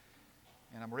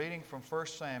And I'm reading from 1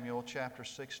 Samuel chapter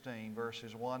 16,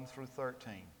 verses 1 through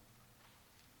 13.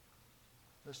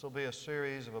 This will be a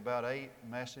series of about 8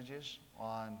 messages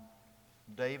on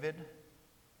David,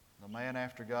 the man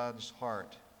after God's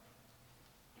heart.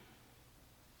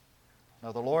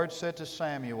 Now the Lord said to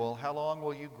Samuel, "How long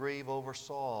will you grieve over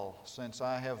Saul, since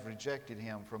I have rejected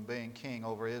him from being king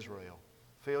over Israel?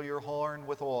 Fill your horn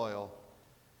with oil,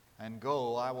 and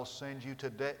go, I will send you to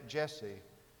Jesse,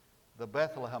 the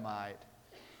Bethlehemite,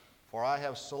 for I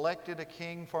have selected a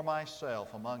king for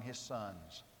myself among his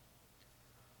sons."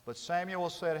 But Samuel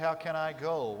said, "How can I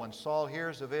go? When Saul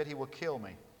hears of it, he will kill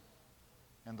me."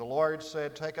 And the Lord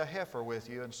said, "Take a heifer with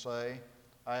you and say,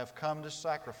 I have come to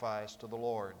sacrifice to the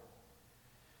Lord.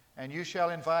 And you shall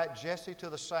invite Jesse to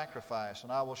the sacrifice,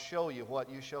 and I will show you what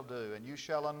you shall do. And you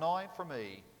shall anoint for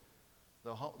me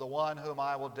the one whom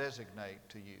I will designate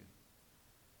to you."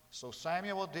 So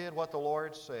Samuel did what the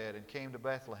Lord said and came to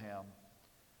Bethlehem.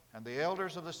 And the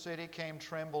elders of the city came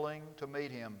trembling to meet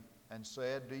him and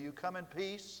said, "Do you come in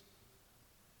peace?"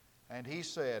 And he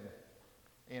said,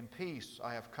 "In peace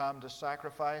I have come to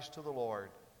sacrifice to the Lord.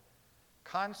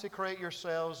 Consecrate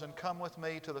yourselves and come with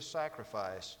me to the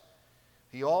sacrifice."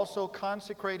 He also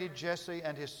consecrated Jesse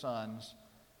and his sons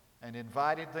and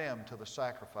invited them to the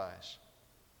sacrifice.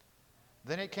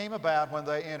 Then it came about when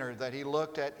they entered that he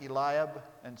looked at Eliab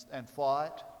and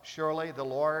thought, "Surely the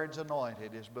Lord's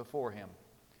anointed is before him."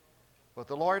 But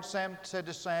the Lord said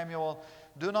to Samuel,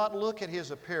 "Do not look at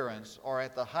his appearance or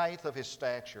at the height of his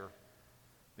stature,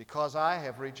 because I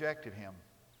have rejected him.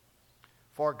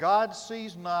 For God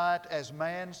sees not as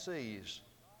man sees.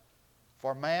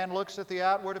 For man looks at the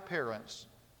outward appearance,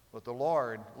 but the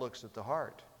Lord looks at the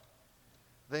heart."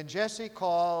 Then Jesse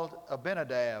called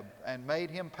Abinadab and made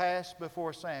him pass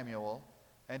before Samuel,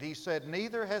 and he said,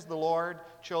 "Neither has the Lord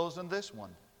chosen this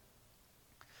one."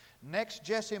 Next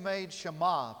Jesse made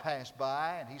Shammah pass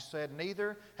by, and he said,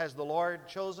 "Neither has the Lord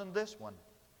chosen this one."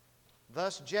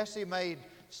 Thus Jesse made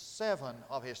 7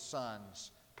 of his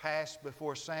sons pass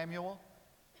before Samuel.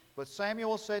 But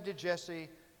Samuel said to Jesse,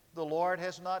 "The Lord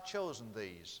has not chosen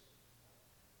these."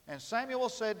 And Samuel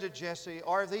said to Jesse,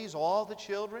 "Are these all the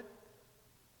children?"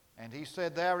 And he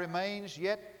said, "There remains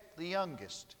yet the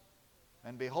youngest,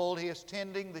 and behold, he is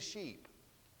tending the sheep."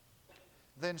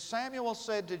 Then Samuel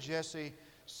said to Jesse,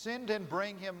 "Send and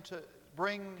bring him,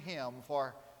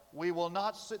 for we will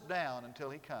not sit down until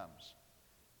he comes."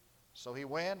 So he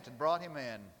went and brought him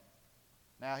in.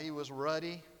 Now he was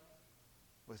ruddy,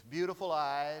 with beautiful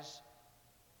eyes,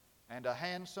 and a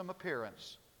handsome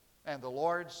appearance. And the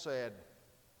Lord said,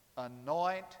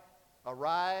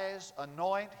 "Arise,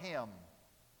 anoint him,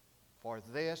 for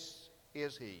this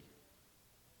is he."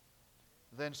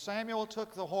 Then Samuel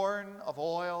took the horn of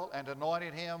oil and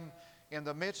anointed him in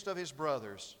the midst of his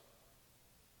brothers.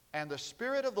 And the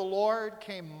Spirit of the Lord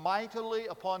came mightily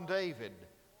upon David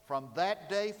from that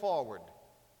day forward.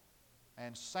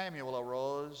 And Samuel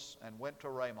arose and went to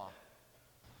Ramah.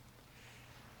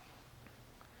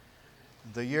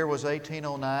 The year was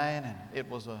 1809, and it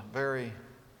was a very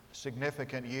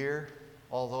significant year,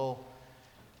 although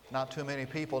not too many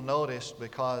people noticed,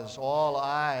 because all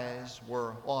eyes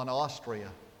were on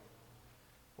Austria,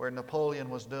 where Napoleon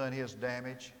was doing his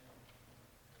damage.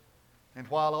 And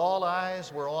while all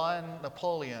eyes were on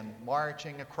Napoleon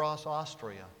marching across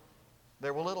Austria,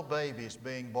 there were little babies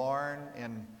being born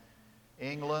in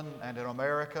England and in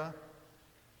America,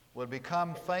 would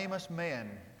become famous men.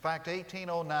 In fact,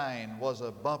 1809 was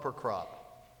a bumper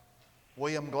crop.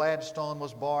 William Gladstone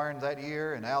was born that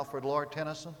year, and Alfred Lord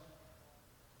Tennyson.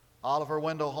 Oliver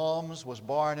Wendell Holmes was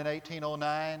born in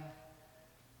 1809.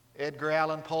 Edgar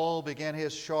Allan Poe began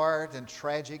his short and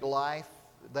tragic life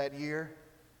that year.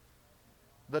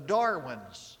 The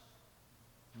Darwins.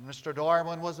 Mr.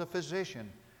 Darwin was a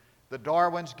physician. The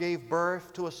Darwins gave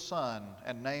birth to a son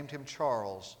and named him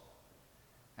Charles.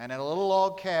 And in a little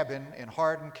log cabin in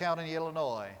Hardin County,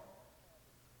 Illinois,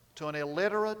 to an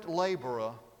illiterate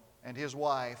laborer and his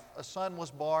wife, a son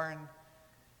was born,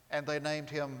 and they named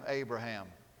him Abraham.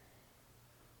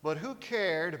 But who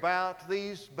cared about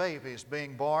these babies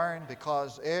being born,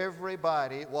 because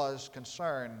everybody was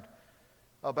concerned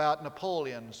about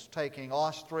Napoleon's taking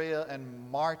Austria and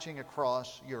marching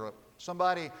across Europe.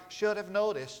 Somebody should have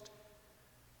noticed,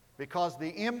 because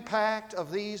the impact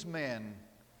of these men,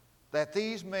 that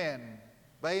these men,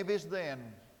 babies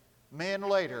then, men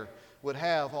later, would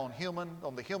have on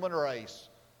the human race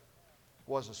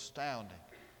was astounding.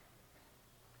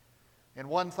 In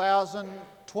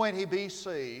 1020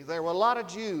 BC, there were a lot of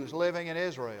Jews living in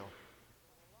Israel.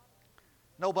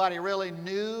 Nobody really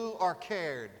knew or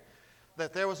cared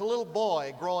that there was a little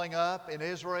boy growing up in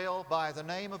Israel by the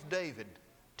name of David.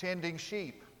 tending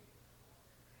sheep,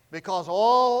 because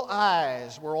all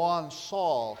eyes were on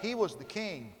Saul. He was the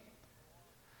king.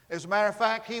 As a matter of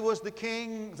fact, he was the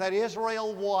king that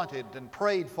Israel wanted and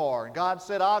prayed for. And God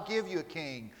said, I'll give you a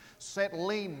king. Sent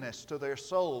leanness to their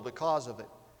soul because of it.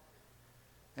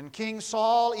 And King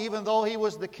Saul, even though he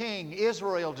was the king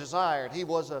Israel desired, he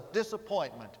was a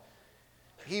disappointment.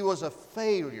 He was a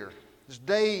failure. His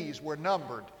days were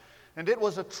numbered. And it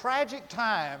was a tragic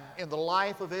time in the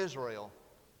life of Israel.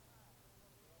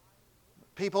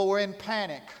 People were in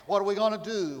panic. What are we going to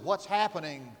do? What's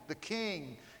happening? The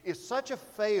king is such a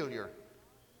failure.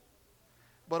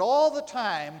 But all the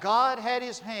time, God had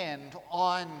His hand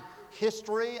on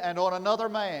history and on another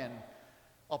man,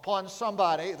 upon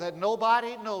somebody that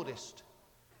nobody noticed.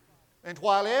 And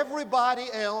while everybody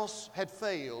else had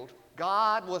failed,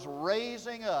 God was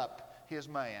raising up His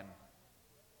man.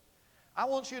 I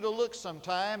want you to look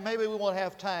sometime, maybe we won't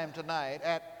have time tonight,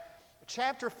 at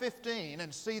chapter 15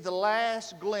 and see the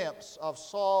last glimpse of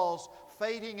Saul's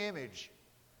fading image.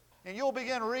 And you'll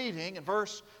begin reading in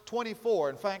verse 24.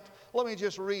 In fact, let me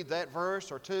just read that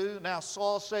verse or two. Now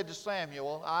Saul said to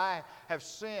Samuel, I have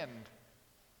sinned.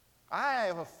 I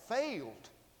have failed.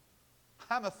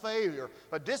 I'm a failure,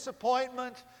 a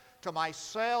disappointment to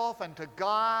myself and to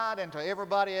God and to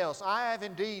everybody else. I have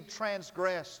indeed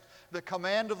transgressed the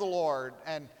command of the Lord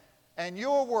and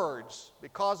your words,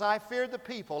 because I feared the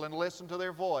people and listened to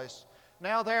their voice.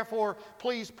 Now therefore,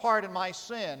 please pardon my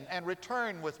sin and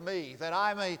return with me, that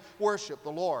I may worship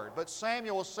the Lord. But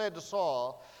Samuel said to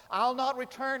Saul, I'll not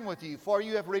return with you, for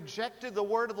you have rejected the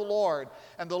word of the Lord,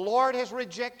 and the Lord has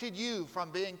rejected you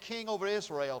from being king over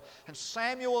Israel. And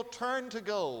Samuel turned to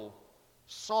go.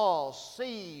 Saul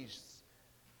seized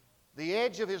the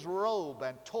edge of his robe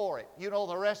and tore it. You know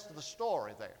the rest of the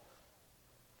story there.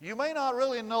 You may not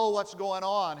really know what's going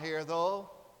on here,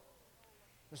 though.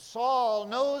 Saul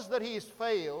knows that he's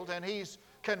failed, and he's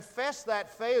confessed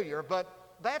that failure, but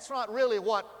that's not really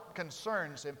what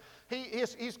concerns him.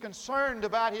 He's concerned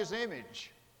about his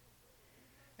image.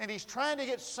 And he's trying to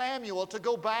get Samuel to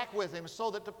go back with him so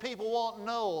that the people won't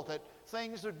know that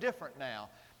things are different now.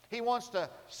 He wants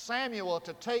Samuel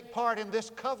to take part in this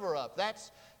cover-up.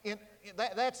 That's in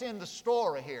the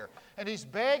story here. And he's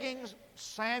begging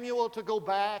Samuel to go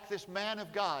back, this man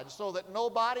of God, so that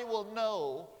nobody will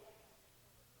know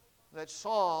that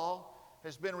Saul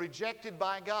has been rejected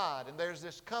by God. And there's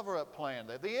this cover-up plan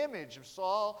there. The image of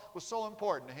Saul was so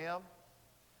important to him.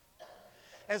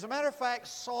 As a matter of fact,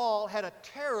 Saul had a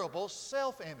terrible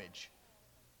self-image.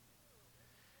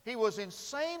 He was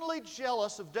insanely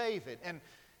jealous of David. And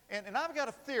I've got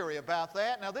a theory about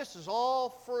that. Now, this is all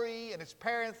free and it's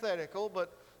parenthetical,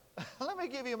 but let me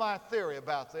give you my theory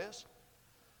about this.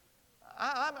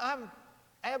 I'm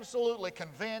absolutely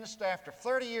convinced after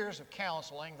 30 years of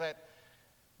counseling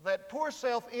that poor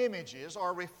self-images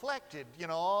are reflected, in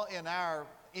our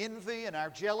envy and our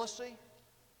jealousy.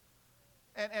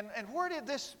 And where did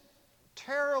this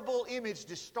terrible image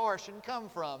distortion come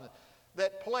from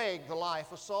that plagued the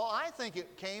life of Saul? I think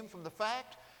it came from the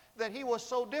fact that he was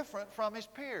so different from his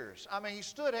peers. I mean, he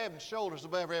stood head and shoulders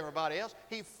above everybody else.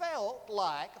 He felt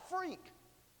like a freak.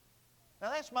 Now,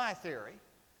 that's my theory.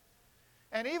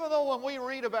 And even though when we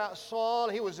read about Saul,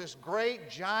 he was this great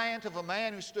giant of a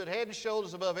man who stood head and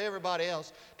shoulders above everybody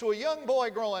else, to a young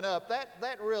boy growing up,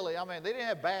 that really, they didn't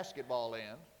have basketball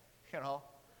then,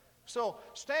 So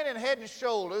standing head and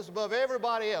shoulders above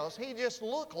everybody else, he just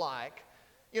looked like,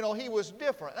 he was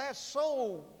different. That's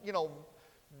so,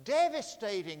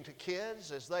 devastating to kids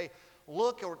as they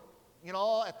look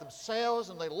at themselves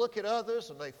and they look at others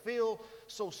and they feel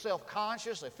so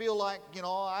self-conscious. They feel like,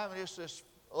 I'm just this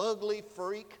ugly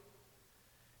freak.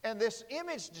 And this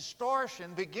image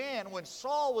distortion began when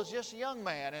Saul was just a young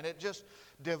man, and it just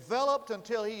developed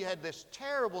until he had this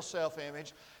terrible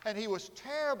self-image, and he was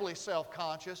terribly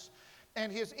self-conscious,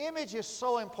 and his image is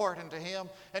so important to him.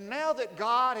 And now that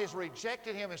God has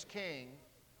rejected him as king,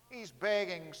 he's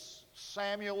begging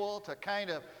Samuel to kind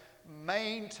of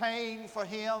maintain for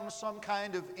him some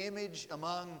kind of image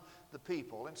among the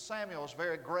people. And Samuel is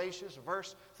very gracious.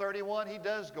 Verse 31, he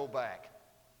does go back.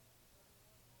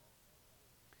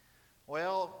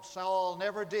 Well, Saul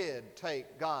never did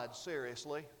take God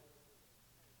seriously.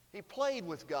 He played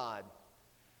with God,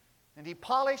 and he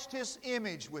polished his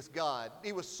image with God.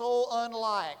 He was so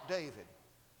unlike David.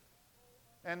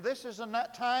 And this is a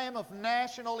time of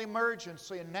national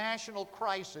emergency and national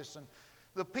crisis, and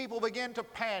the people began to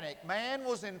panic. Man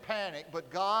was in panic, but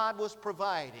God was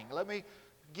providing. Let me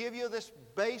give you this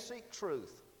basic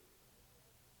truth,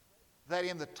 that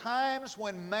in the times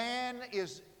when man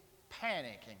is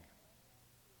panicking,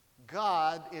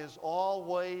 God is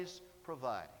always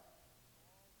providing.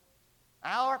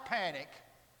 Our panic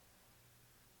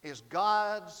is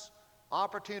God's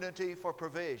opportunity for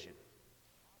provision.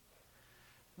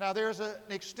 Now, there's an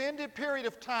extended period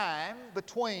of time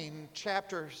between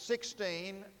chapter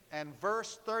 16 and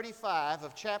verse 35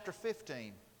 of chapter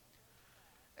 15.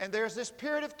 And there's this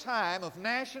period of time of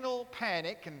national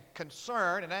panic and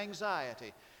concern and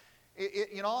anxiety.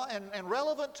 And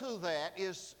relevant to that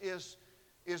is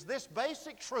this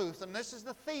basic truth, and this is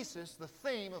the thesis, the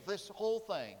theme of this whole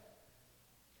thing,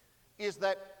 is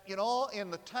that, in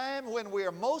the time when we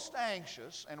are most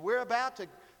anxious and we're about to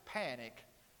panic,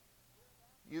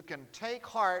 you can take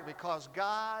heart because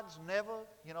God's never,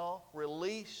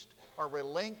 released or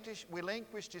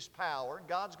relinquished His power.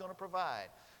 God's going to provide.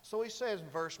 So He says in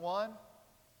verse 1,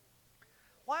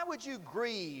 "Why would you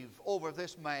grieve over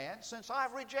this man since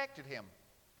I've rejected him?"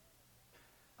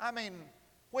 I mean,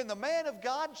 when the man of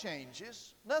God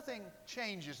changes, nothing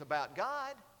changes about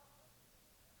God.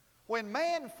 When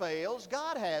man fails,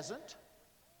 God hasn't.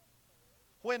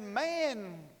 When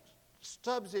man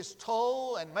stubs his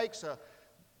toe and makes a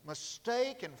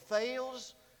mistake and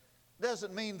fails,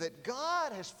 doesn't mean that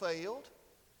God has failed.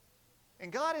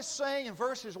 And God is saying in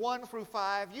verses 1 through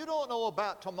 5, you don't know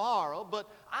about tomorrow, but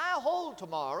I hold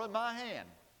tomorrow in my hand.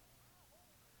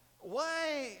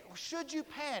 Why should you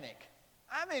panic?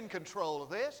 I'm in control of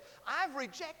this. I've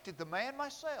rejected the man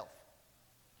myself.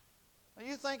 Now,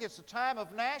 you think it's a time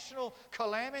of national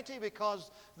calamity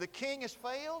because the king has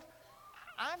failed?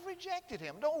 I've rejected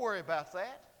him. Don't worry about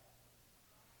that.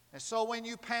 And so when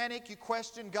you panic, you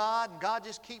question God, and God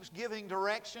just keeps giving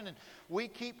direction, and we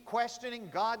keep questioning,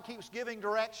 God keeps giving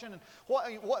direction. And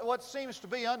what seems to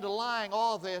be underlying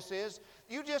all this is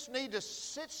you just need to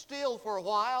sit still for a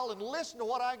while and listen to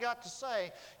what I got to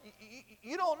say.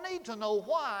 You don't need to know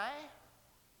why.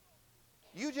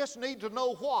 You just need to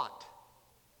know what.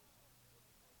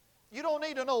 You don't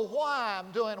need to know why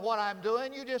I'm doing what I'm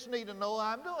doing. You just need to know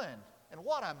I'm doing and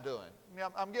what I'm doing.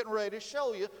 I'm getting ready to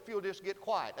show you if you'll just get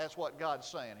quiet. That's what God's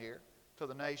saying here to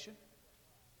the nation.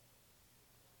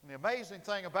 And the amazing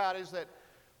thing about it is that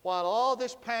while all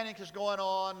this panic is going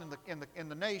on in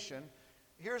the nation,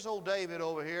 here's old David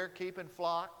over here keeping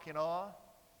flock,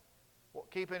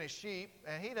 keeping his sheep,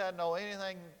 and he doesn't know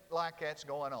anything like that's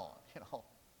going on.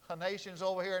 The nation's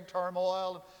over here in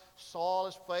turmoil, and Saul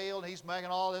has failed, and he's making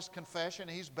all this confession.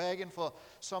 He's begging for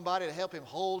somebody to help him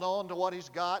hold on to what he's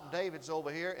got, and David's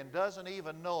over here and doesn't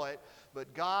even know it,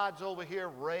 but God's over here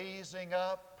raising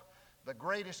up the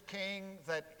greatest king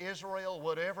that Israel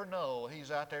would ever know.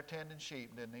 He's out there tending sheep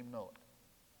and didn't even know it.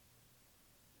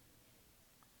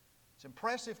 It's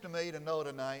impressive to me to know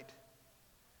tonight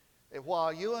that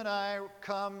while you and I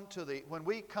when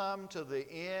we come to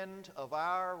the end of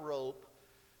our rope,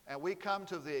 and we come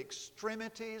to the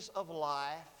extremities of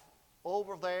life,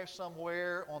 over there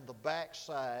somewhere on the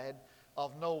backside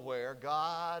of nowhere,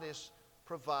 God is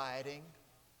providing,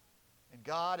 and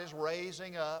God is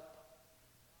raising up,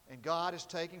 and God is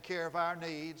taking care of our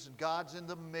needs, and God's in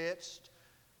the midst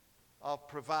of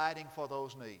providing for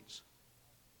those needs.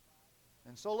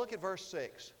 And so look at verse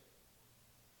 6.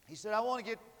 He said,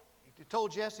 he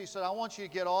told Jesse, he said, I want you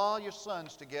to get all your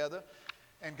sons together,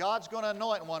 and God's going to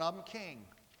anoint one of them king.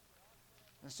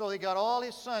 And so he got all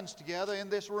his sons together in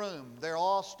this room. They're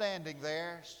all standing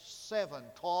there, 7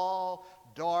 tall,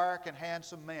 dark, and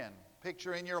handsome men.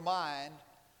 Picture in your mind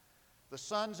the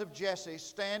sons of Jesse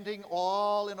standing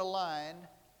all in a line,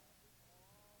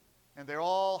 and they're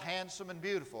all handsome and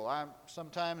beautiful.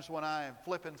 Sometimes when I'm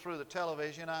flipping through the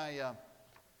television, I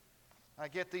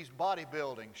get these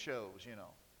bodybuilding shows,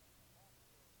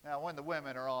 Now, when the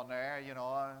women are on there,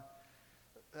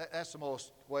 that's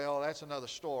that's another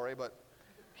story, but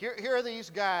here are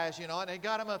these guys, and they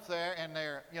got them up there, and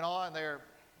they're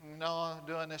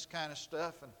doing this kind of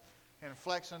stuff and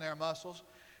flexing their muscles.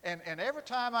 And every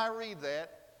time I read this,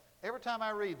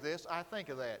 I think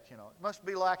of that, It must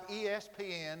be like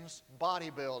ESPN's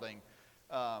bodybuilding,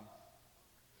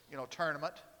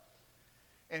 tournament.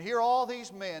 And here are all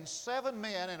these men, 7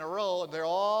 men in a row, and they're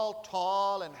all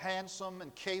tall and handsome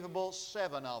and capable,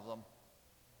 7 of them.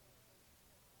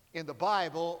 In the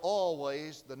Bible,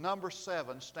 always, the number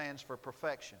 7 stands for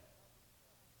perfection.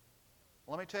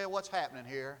 Let me tell you what's happening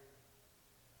here.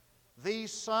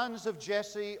 These sons of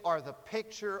Jesse are the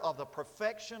picture of the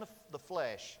perfection of the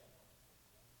flesh.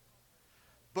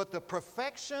 But the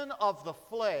perfection of the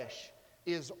flesh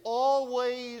is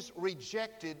always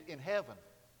rejected in heaven.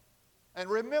 And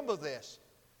remember this,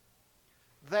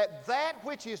 that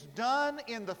which is done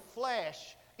in the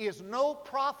flesh is no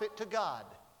profit to God.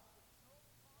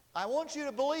 I want you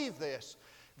to believe this,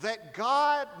 that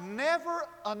God never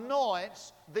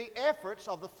anoints the efforts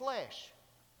of the flesh,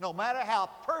 no matter how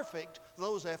perfect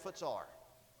those efforts are.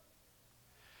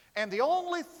 And the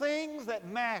only thing that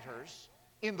matters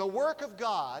in the work of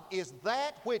God is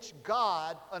that which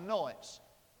God anoints.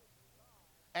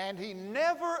 And He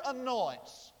never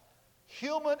anoints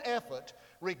human effort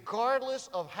regardless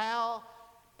of how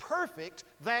perfect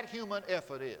that human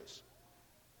effort is.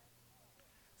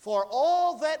 For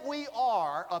all that we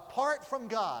are apart from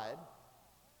God,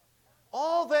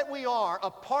 all that we are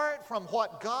apart from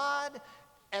what God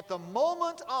at the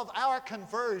moment of our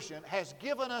conversion has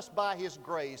given us by His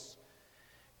grace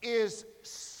is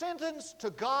sentenced to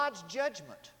God's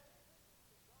judgment.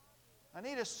 I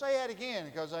need to say that again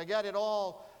because I got it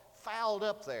all fouled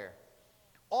up there.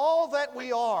 All that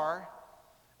we are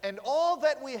and all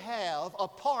that we have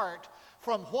apart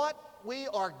from what we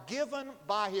are given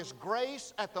by His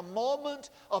grace at the moment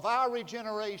of our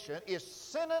regeneration is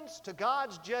sentenced to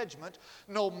God's judgment,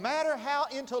 no matter how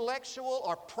intellectual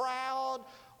or proud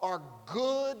or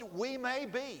good we may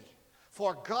be.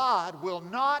 For God will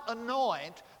not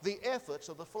anoint the efforts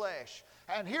of the flesh.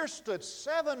 And here stood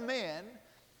 7 men.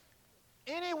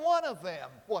 Any one of them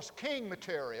was king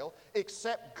material,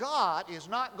 except God is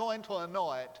not going to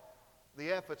anoint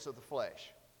the efforts of the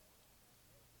flesh.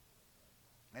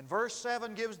 And verse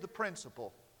 7 gives the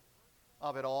principle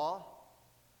of it all.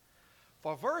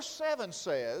 For verse 7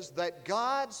 says that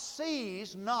God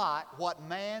sees not what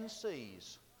man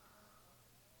sees.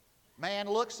 Man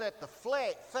looks at the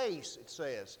face, it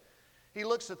says. He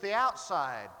looks at the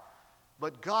outside.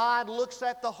 But God looks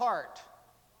at the heart.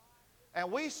 And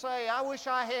we say, I wish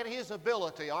I had his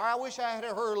ability, or I wish I had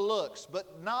her looks.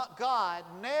 But not, God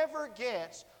never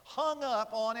gets hung up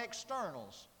on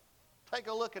externals. Take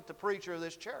a look at the preacher of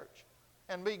this church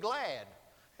and be glad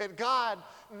that God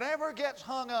never gets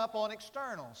hung up on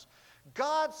externals.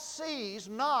 God sees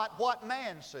not what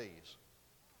man sees.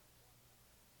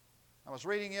 I was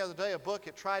reading the other day a book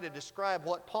that tried to describe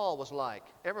what Paul was like.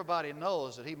 Everybody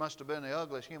knows that he must have been the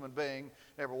ugliest human being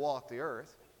that ever walked the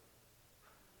earth.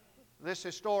 This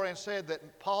historian said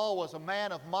that Paul was a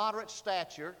man of moderate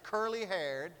stature,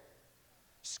 curly-haired,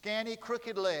 scanty,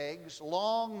 crooked legs,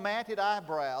 long, matted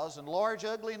eyebrows, and large,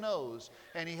 ugly nose.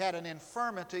 And he had an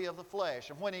infirmity of the flesh.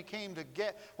 And when he came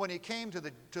to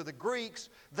the Greeks,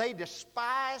 they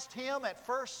despised him at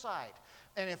first sight.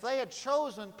 And if they had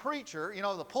chosen preacher,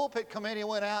 the pulpit committee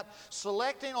went out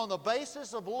selecting on the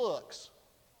basis of looks,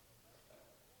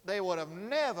 they would have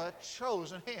never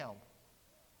chosen him.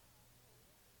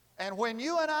 And when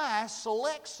you and I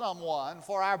select someone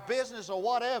for our business or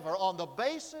whatever on the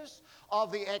basis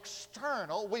of the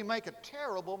external, we make a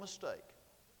terrible mistake.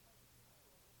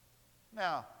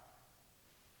 Now,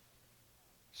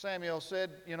 Samuel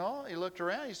said, he looked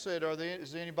around, he said,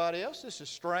 is there anybody else? This is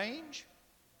strange.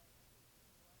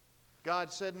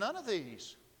 God said, none of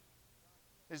these.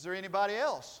 Is there anybody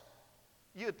else?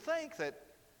 You'd think that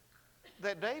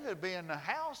David would be in the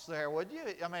house there, would you?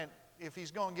 I mean, if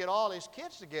he's going to get all his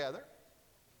kids together,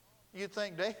 you'd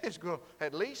think David's going to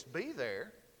at least be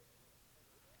there.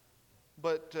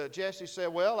 But Jesse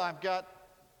said, well, I've got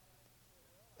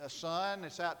a son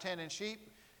that's out tending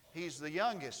sheep. He's the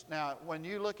youngest. Now, when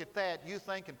you look at that, you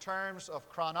think in terms of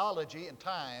chronology and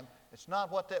time. It's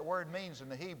not what that word means in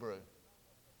the Hebrew.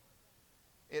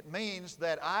 It means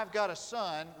that I've got a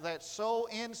son that's so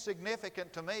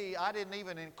insignificant to me, I didn't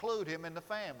even include him in the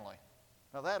family.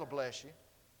 Now, that'll bless you.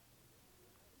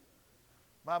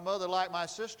 My mother liked my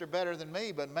sister better than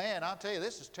me, but man, I'll tell you,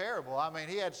 this is terrible. I mean,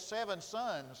 he had 7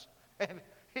 sons, and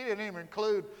he didn't even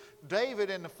include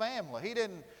David in the family. He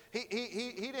didn't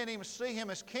even see him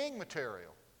as king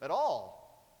material at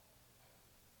all.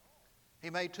 He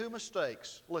made 2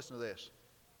 mistakes. Listen to this.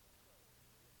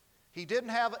 He didn't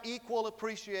have equal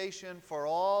appreciation for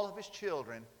all of his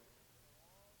children.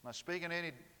 Am I speaking to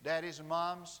any daddies and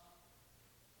moms?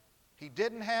 He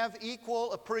didn't have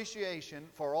equal appreciation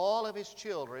for all of his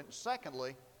children.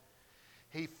 Secondly,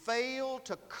 he failed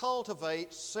to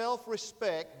cultivate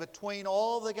self-respect between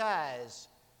all the guys.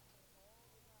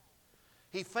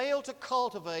 He failed to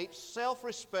cultivate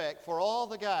self-respect for all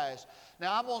the guys.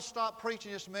 Now, I'm going to stop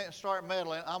preaching just a minute and start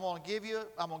meddling. I'm going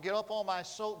to get up on my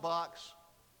soapbox,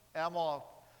 and I'm going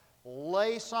to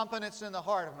lay something that's in the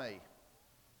heart of me.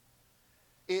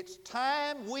 It's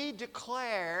time we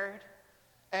declared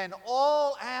an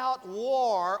all-out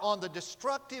war on the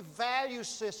destructive value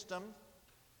system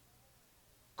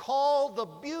called the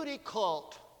beauty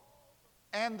cult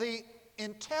and the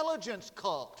intelligence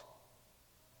cult.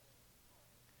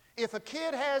 if a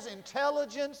kid has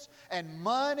intelligence and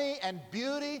money and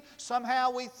beauty,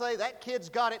 somehow we say that kid's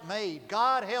got it made.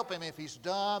 God help him if he's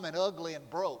dumb and ugly and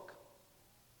broke.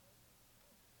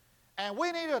 And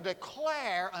we need to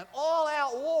declare an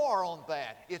all-out war on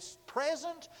that. It's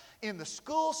present in the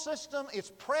school system.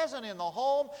 It's present in the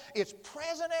home. It's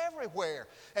present everywhere.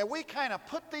 And we kind of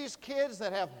put these kids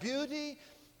that have beauty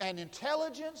and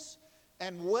intelligence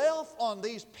and wealth on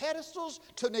these pedestals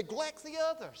to neglect the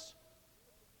others.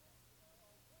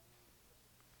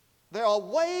 There are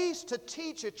ways to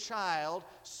teach a child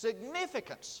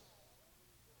significance.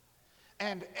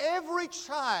 And every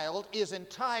child is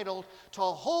entitled to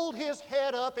hold his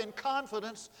head up in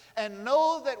confidence and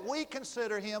know that we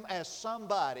consider him as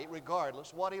somebody,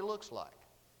 regardless what he looks like.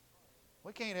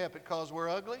 We can't help it because we're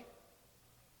ugly.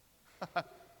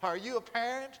 Are you a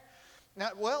parent? Now,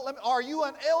 are you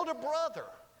an elder brother?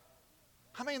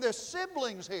 I mean, there's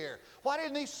siblings here. Why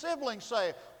didn't these siblings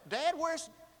say, Dad, where's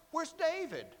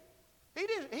David?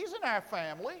 He's in our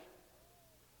family.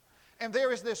 And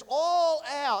there is this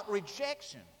all-out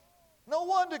rejection. No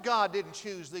wonder God didn't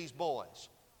choose these boys.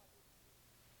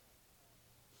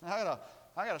 I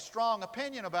got a strong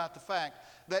opinion about the fact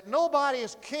that nobody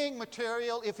is king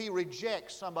material if he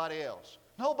rejects somebody else.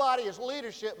 Nobody is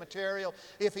leadership material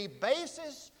if he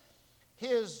bases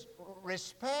his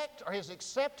respect or his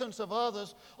acceptance of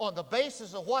others on the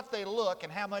basis of what they look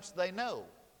and how much they know.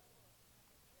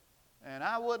 And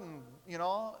I wouldn't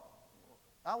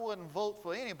vote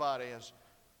for anybody as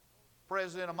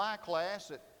president of my class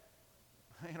that,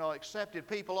 accepted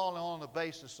people only on the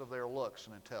basis of their looks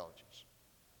and intelligence.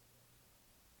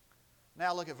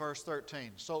 Now look at verse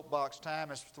 13. Soapbox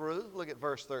time is through. Look at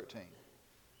verse 13.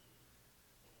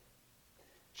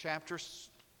 Chapter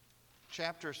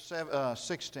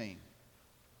 16.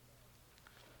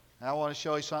 Now I want to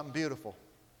show you something beautiful.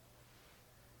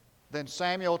 Then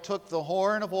Samuel took the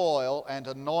horn of oil and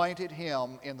anointed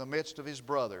him in the midst of his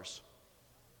brothers.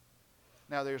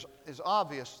 Now it's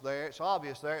obvious there.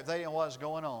 They didn't know what was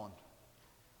going on.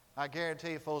 I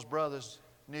guarantee if those brothers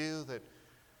knew that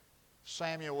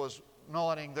Samuel was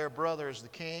anointing their brother as the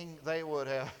king, they would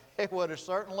have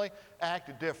certainly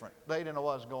acted different. They didn't know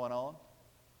what was going on.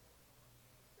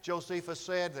 Josephus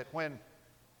said that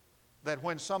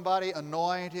when somebody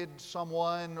anointed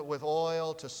someone with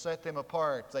oil to set them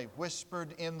apart, they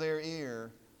whispered in their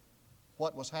ear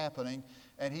what was happening.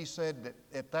 And he said that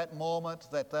at that moment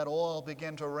that oil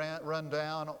began to run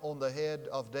down on the head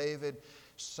of David,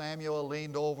 Samuel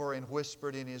leaned over and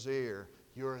whispered in his ear,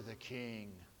 "You're the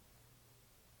king."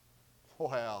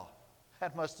 Wow,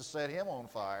 that must have set him on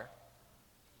fire.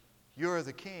 You're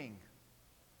the king.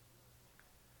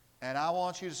 And I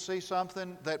want you to see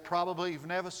something that probably you've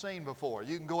never seen before.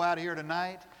 You can go out here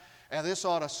tonight, and this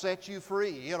ought to set you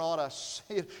free. It ought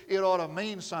to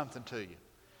mean something to you.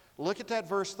 Look at that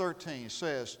verse 13. It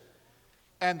says,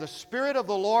 "And the Spirit of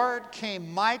the Lord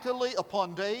came mightily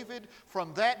upon David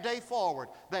from that day forward."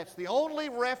 That's the only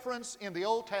reference in the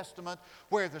Old Testament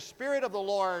where the Spirit of the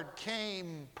Lord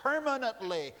came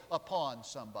permanently upon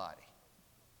somebody.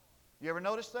 You ever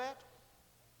notice that?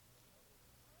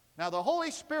 Now, the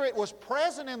Holy Spirit was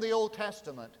present in the Old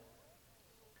Testament,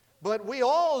 but we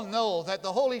all know that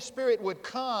the Holy Spirit would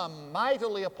come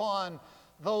mightily upon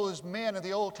those men of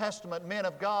the Old Testament, men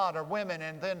of God or women,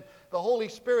 and then the Holy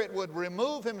Spirit would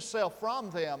remove himself from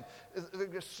them.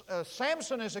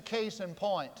 Samson is a case in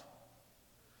point.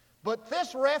 But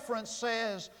this reference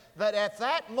says that at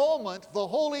that moment, the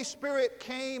Holy Spirit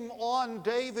came on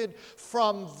David.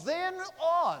 From then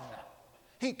on,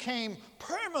 he came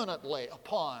permanently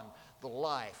upon the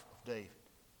life of David.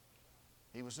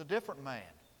 He was a different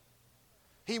man.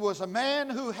 He was a man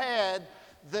who had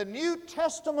the New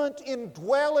Testament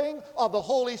indwelling of the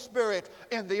Holy Spirit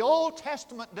in the Old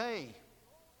Testament day.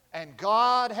 And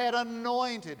God had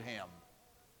anointed him.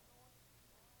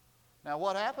 Now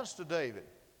what happens to David?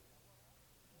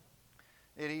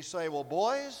 Did he say, "Well,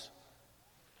 boys,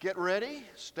 get ready,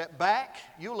 step back,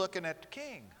 you looking at the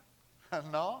king"?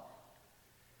 No.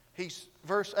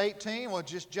 Verse 18, we'll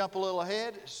just jump a little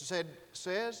ahead,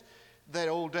 says that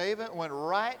old David went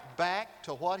right back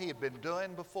to what he had been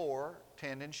doing before,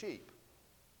 tending sheep.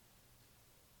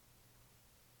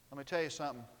 Let me tell you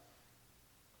something.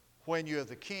 When you're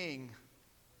the king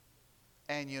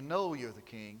and you know you're the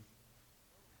king,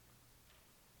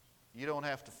 you don't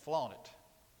have to flaunt it.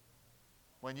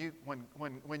 When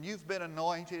you've been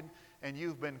anointed and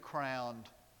you've been crowned,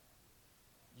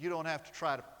 you don't have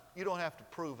to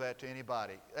prove that to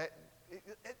anybody.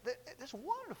 It's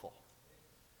wonderful.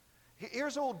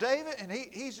 Here's old David, and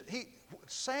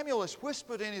Samuel has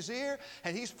whispered in his ear,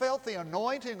 and he's felt the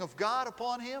anointing of God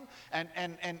upon him,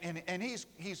 and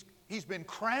he's been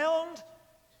crowned.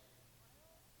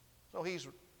 So he's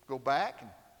go back and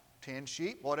tend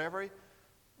sheep, whatever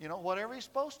he's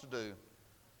supposed to do.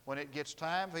 When it gets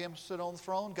time for him to sit on the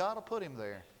throne, God will put him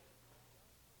there.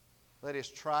 Let his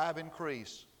tribe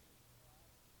increase.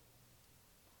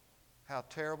 How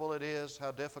terrible it is,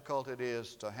 how difficult it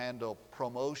is to handle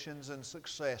promotions and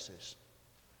successes.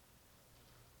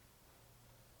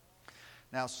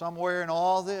 Now, somewhere in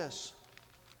all this,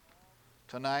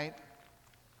 tonight,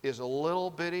 is a little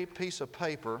bitty piece of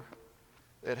paper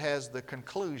that has the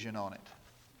conclusion on it.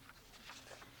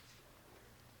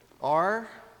 Or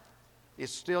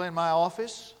it's still in my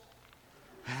office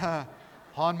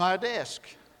on my desk.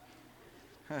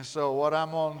 So what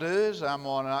I'm going to do is I'm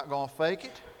not going to fake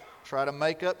it, try to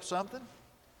make up something.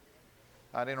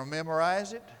 I didn't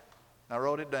memorize it. I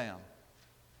wrote it down.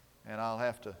 And I'll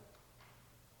have to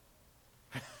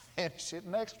finish it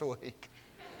next week.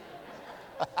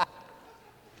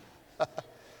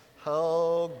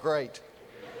 Oh, great.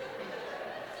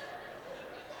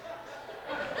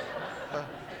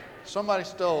 Somebody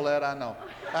stole that, I know.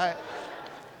 I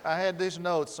had these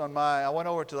notes on I went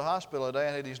over to the hospital today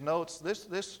and had these notes.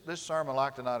 This sermon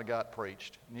like to not have got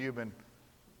preached. And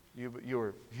you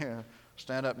were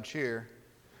stand up and cheer.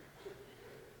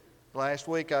 Last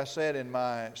week I said in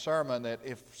my sermon that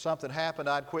if something happened,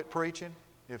 I'd quit preaching.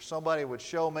 If somebody would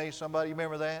show me somebody, you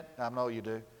remember that? I know you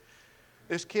do.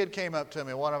 This kid came up to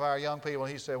me, one of our young people,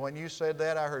 and he said, when you said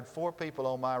that, I heard 4 people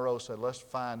on my row said, let's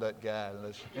find that guy.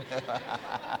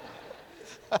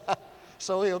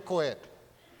 So he'll quit.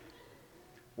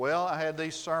 Well, I had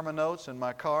these sermon notes in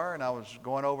my car, and I was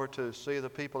going over to see the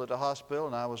people at the hospital,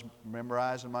 and I was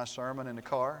memorizing my sermon in the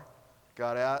car.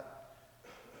 Got out,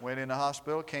 went in the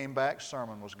hospital, came back,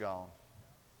 sermon was gone.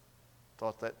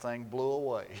 Thought that thing blew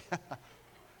away.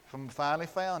 Finally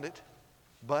found it,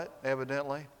 but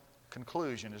evidently,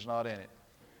 conclusion is not in it.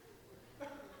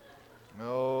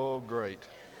 Oh, great.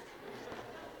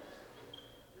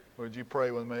 Would you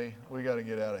pray with me? We got to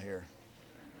get out of here.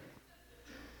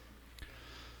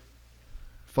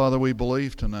 Father, we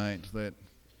believe tonight that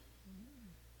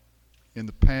in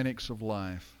the panics of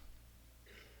life,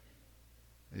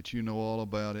 that you know all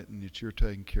about it and that you're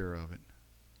taking care of it.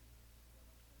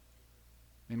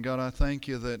 And God, I thank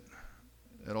you that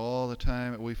at all the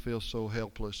time that we feel so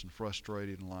helpless and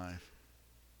frustrated in life,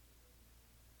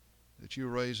 that you're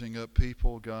raising up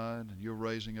people, God, and you're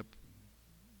raising up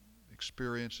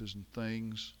experiences and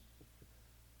things,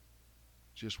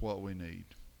 just what we need.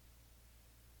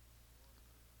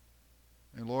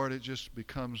 And Lord, it just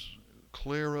becomes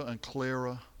clearer and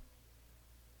clearer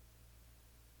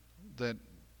that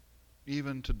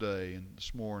even today and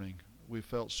this morning, we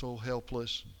felt so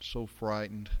helpless, so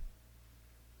frightened.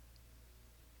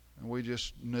 And we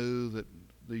just knew that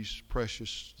this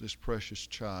precious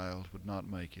child would not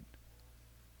make it.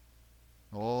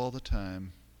 All the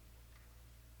time,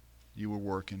 you were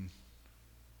working.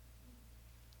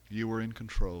 You were in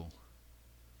control.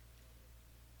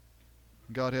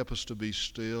 God, help us to be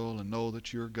still and know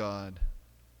that you're God.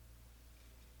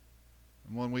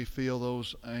 And when we feel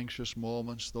those anxious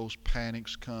moments, those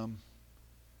panics come,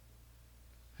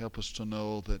 help us to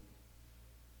know that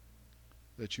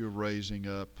you're raising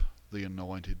up the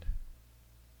anointed.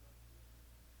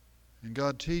 And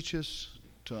God, teach us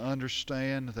to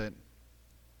understand that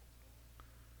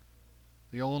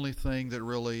the only thing that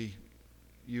really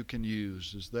you can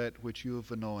use is that which you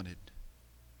have anointed.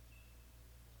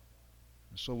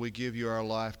 And so we give you our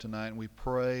life tonight, and we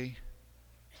pray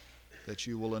that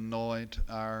you will anoint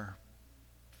our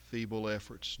feeble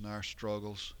efforts and our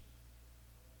struggles.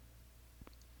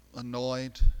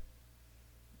 Anoint,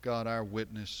 God, our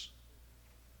witness.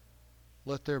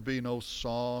 Let there be no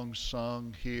song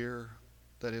sung here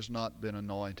that has not been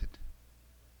anointed.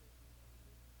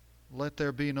 Let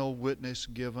there be no witness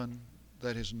given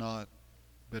that has not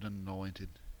been anointed.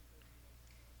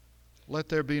 Let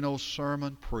there be no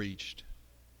sermon preached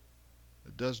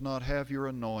that does not have your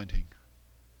anointing.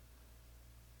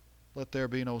 Let there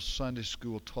be no Sunday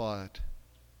school taught,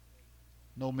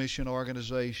 no mission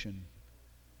organization,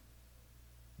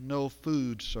 no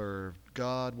food served,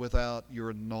 God, without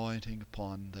your anointing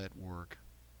upon that work.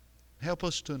 Help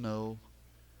us to know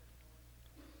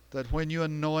that when you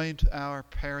anoint our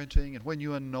parenting and when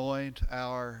you anoint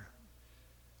our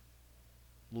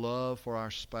love for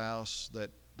our spouse,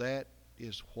 that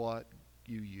is what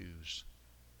you use.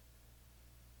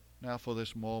 Now for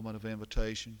this moment of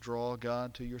invitation, draw,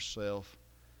 God, to yourself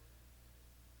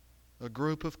a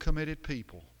group of committed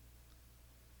people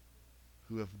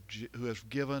who have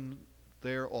given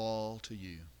their all to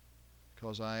you.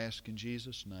 Because I ask in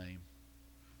Jesus' name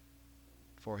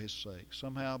for His sake.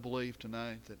 Somehow I believe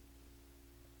tonight that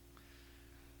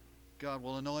God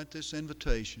will anoint this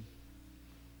invitation.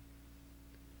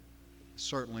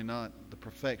 Certainly not the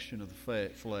perfection of the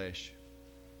flesh.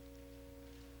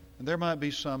 And there might be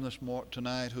some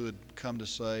tonight who would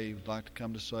like to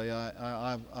come to say,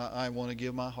 I want to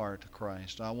give my heart to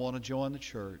Christ. I want to join the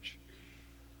church.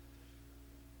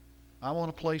 I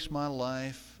want to place my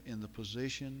life in the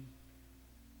position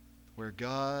where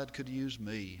God could use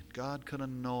me. God could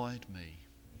anoint me.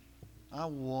 I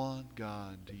want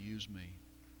God to use me.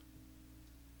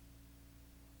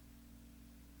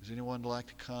 Does anyone like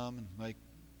to come and make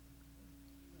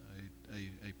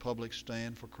a public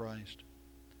stand for Christ?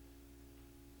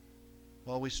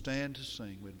 While we stand to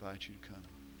sing, we invite you to come.